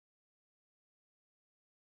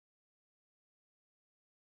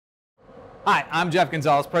Hi, I'm Jeff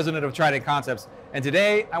Gonzalez, president of Trident Concepts, and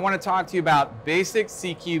today I want to talk to you about basic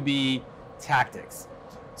CQB tactics.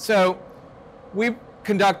 So we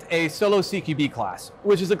conduct a solo CQB class,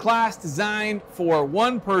 which is a class designed for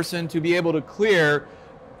one person to be able to clear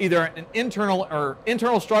either an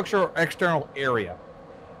internal structure or external area.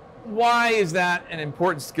 Why is that an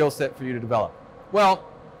important skill set for you to develop? Well,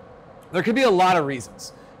 there could be a lot of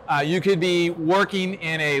reasons. You could be working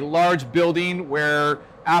in a large building where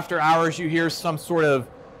after hours you hear some sort of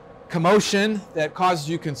commotion that causes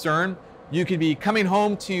you concern. You could be coming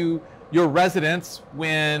home to your residence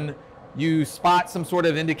when you spot some sort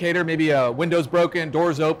of indicator, maybe a window's broken,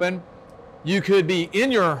 door's open. You could be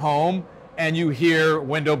in your home and you hear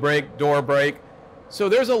window break, door break. So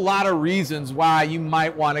there's a lot of reasons why you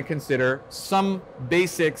might want to consider some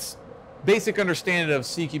basic understanding of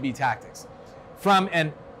CQB tactics from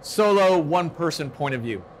an solo one-person point of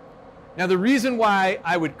view. Now, the reason why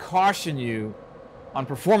I would caution you on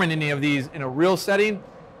performing any of these in a real setting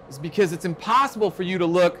is because it's impossible for you to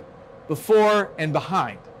look before and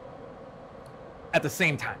behind at the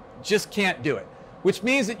same time. Just can't do it, which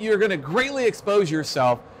means that you're going to greatly expose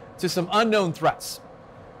yourself to some unknown threats.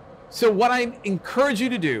 So what I encourage you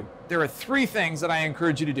to do, there are three things that I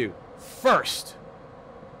encourage you to do. First,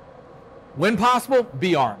 when possible,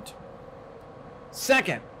 be armed.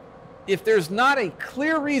 Second, if there's not a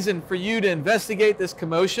clear reason for you to investigate this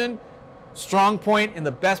commotion, strong point in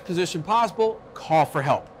the best position possible, call for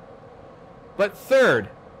help. But third,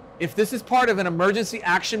 if this is part of an emergency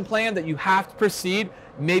action plan that you have to proceed,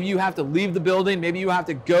 maybe you have to leave the building, maybe you have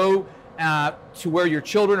to go to where your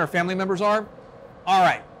children or family members are, all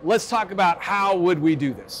right, let's talk about how would we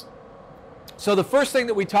do this. So the first thing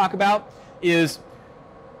that we talk about is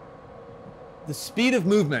the speed of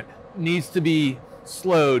movement needs to be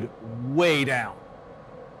slowed way down.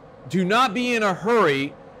 Do not be in a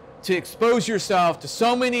hurry to expose yourself to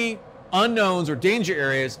so many unknowns or danger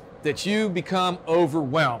areas that you become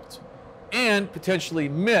overwhelmed and potentially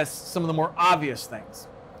miss some of the more obvious things.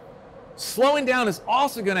 Slowing down is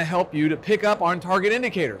also going to help you to pick up on target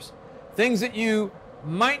indicators, things that you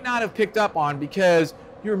might not have picked up on because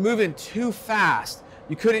you're moving too fast.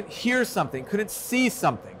 You couldn't hear something, couldn't see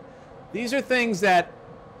something. These are things that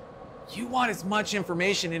you want as much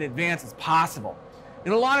information in advance as possible.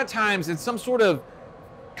 And a lot of times in some sort of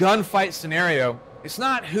gunfight scenario, it's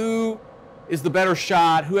not who is the better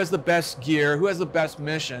shot, who has the best gear, who has the best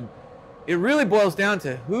mission. It really boils down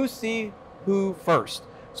to who sees who first.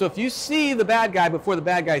 So if you see the bad guy before the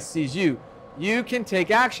bad guy sees you, you can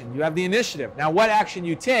take action. You have the initiative. Now, what action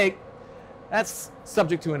you take, that's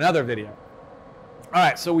subject to another video. All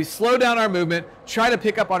right, so we slow down our movement, try to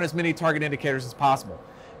pick up on as many target indicators as possible.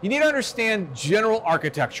 You need to understand general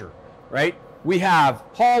architecture, right? We have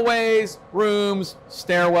hallways, rooms,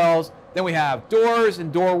 stairwells, then we have doors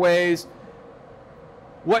and doorways.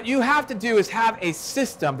 What you have to do is have a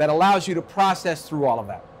system that allows you to process through all of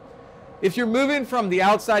that. If you're moving from the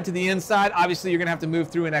outside to the inside, obviously you're going to have to move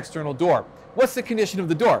through an external door. What's the condition of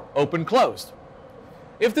the door? Open, closed.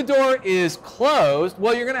 If the door is closed,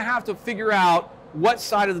 well, you're going to have to figure out what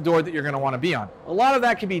side of the door that you're going to want to be on. A lot of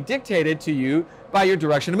that can be dictated to you by your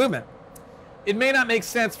direction of movement. It may not make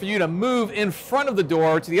sense for you to move in front of the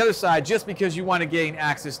door to the other side just because you want to gain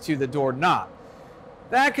access to the door knob.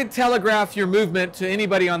 That could telegraph your movement to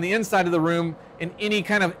anybody on the inside of the room in any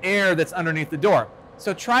kind of air that's underneath the door.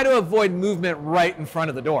 So try to avoid movement right in front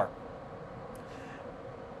of the door.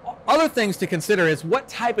 Other things to consider is what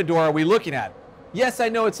type of door are we looking at? Yes, I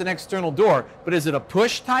know it's an external door, but is it a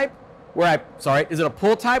push type? Is it a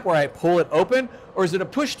pull type where I pull it open, or is it a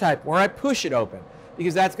push type where I push it open?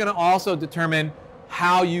 Because that's going to also determine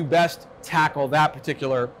how you best tackle that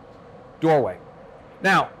particular doorway.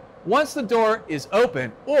 Now, once the door is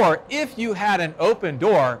open, or if you had an open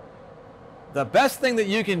door, the best thing that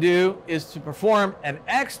you can do is to perform an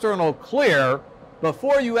external clear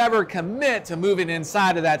before you ever commit to moving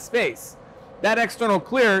inside of that space. That external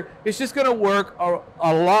clear is just going to work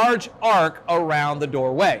a large arc around the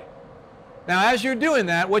doorway. Now, as you're doing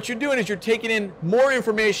that, what you're doing is you're taking in more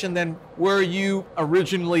information than where you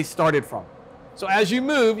originally started from. So as you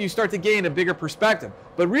move, you start to gain a bigger perspective.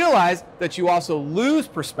 But realize that you also lose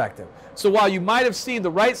perspective. So while you might have seen the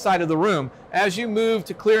right side of the room, as you move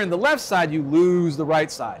to clearing the left side, you lose the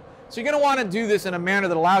right side. So you're going to want to do this in a manner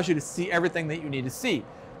that allows you to see everything that you need to see.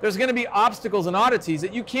 There's going to be obstacles and oddities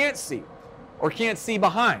that you can't see or can't see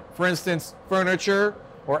behind. For instance, furniture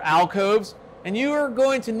or alcoves. And you are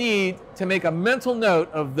going to need to make a mental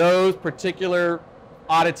note of those particular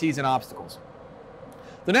oddities and obstacles.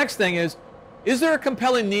 The next thing is there a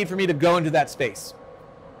compelling need for me to go into that space?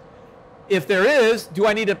 If there is, do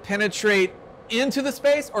I need to penetrate into the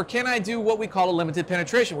space, or can I do what we call a limited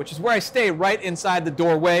penetration, which is where I stay right inside the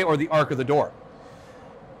doorway or the arc of the door?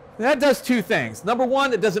 That does two things. Number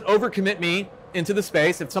one, it doesn't overcommit me into the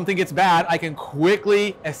space. If something gets bad, I can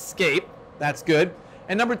quickly escape. That's good.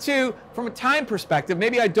 And number two, from a time perspective,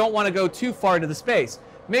 maybe I don't want to go too far into the space.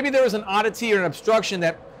 Maybe there was an oddity or an obstruction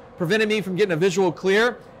that prevented me from getting a visual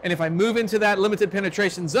clear, and if I move into that limited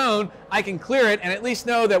penetration zone, I can clear it and at least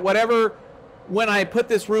know that when I put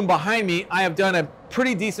this room behind me, I have done a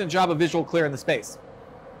pretty decent job of visual clear in the space.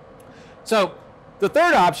 So the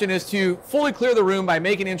third option is to fully clear the room by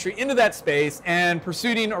making entry into that space and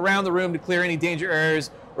pursuing around the room to clear any danger areas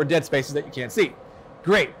or dead spaces that you can't see.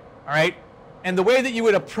 Great, all right? And the way that you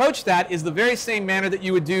would approach that is the very same manner that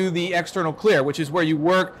you would do the external clear, which is where you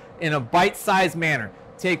work in a bite-sized manner.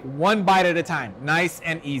 Take one bite at a time, nice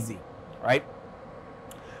and easy, right?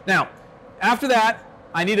 Now, after that,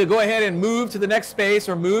 I need to go ahead and move to the next space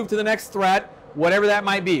or move to the next threat, whatever that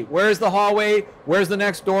might be. Where's the hallway? Where's the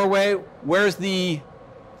next doorway? Where's the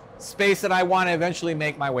space that I want to eventually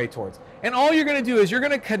make my way towards? And all you're going to do is you're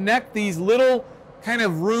going to connect these little kind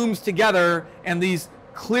of rooms together and these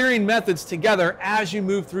clearing methods together as you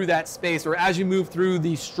move through that space or as you move through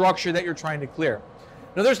the structure that you're trying to clear.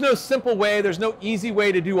 Now, there's no simple way, there's no easy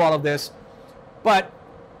way to do all of this, but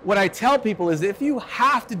what I tell people is if you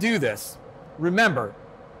have to do this, remember,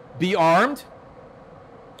 be armed,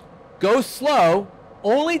 go slow,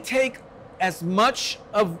 only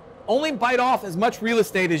bite off as much real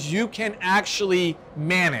estate as you can actually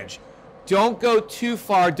manage. Don't go too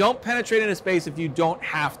far, don't penetrate into space if you don't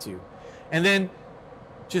have to. And then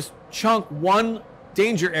just chunk one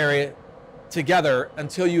danger area together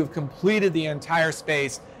until you have completed the entire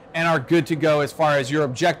space and are good to go as far as your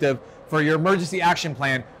objective for your emergency action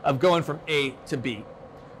plan of going from A to B.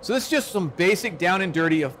 So this is just some basic down and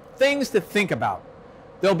dirty of things to think about.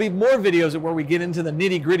 There'll be more videos where we get into the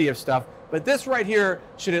nitty-gritty of stuff, but this right here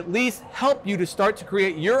should at least help you to start to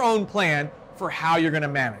create your own plan for how you're going to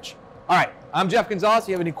manage. All right, I'm Jeff Gonzalez. If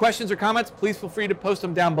you have any questions or comments, please feel free to post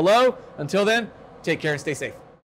them down below. Until then, take care and stay safe.